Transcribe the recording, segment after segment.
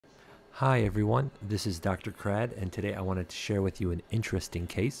Hi everyone, this is Dr. Krad, and today I wanted to share with you an interesting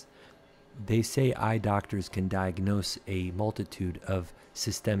case. They say eye doctors can diagnose a multitude of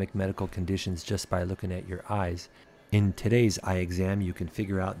systemic medical conditions just by looking at your eyes. In today's eye exam, you can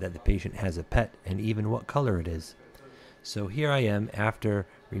figure out that the patient has a pet and even what color it is. So here I am after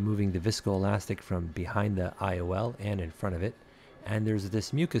removing the viscoelastic from behind the IOL and in front of it, and there's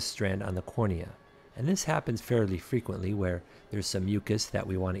this mucus strand on the cornea. And this happens fairly frequently where there's some mucus that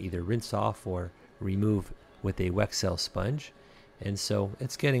we want to either rinse off or remove with a Weck-Cel sponge. And so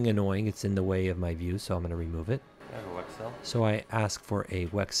it's getting annoying. It's in the way of my view, so I'm going to remove it. I have a Weck-Cel. So I ask for a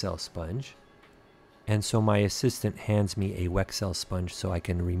Weck-Cel sponge. And so my assistant hands me a Weck-Cel sponge so I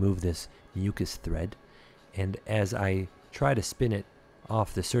can remove this mucus thread. And as I try to spin it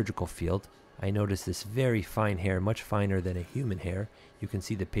off the surgical field, I notice this very fine hair, much finer than a human hair. You can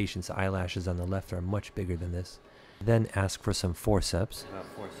see the patient's eyelashes on the left are much bigger than this. Then ask for some forceps.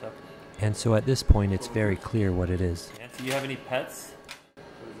 Forceps. And so at this point, it's very clear what it is. Nancy, you have any pets?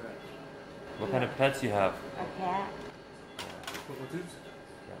 What kind of pets you have? A cat.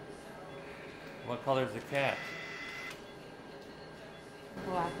 What color is the cat?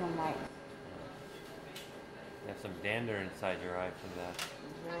 Black and white. You have some dander inside your eye from that.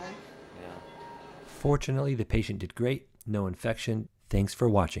 Really? Yeah. Fortunately, the patient did great. No infection. Thanks for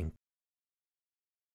watching.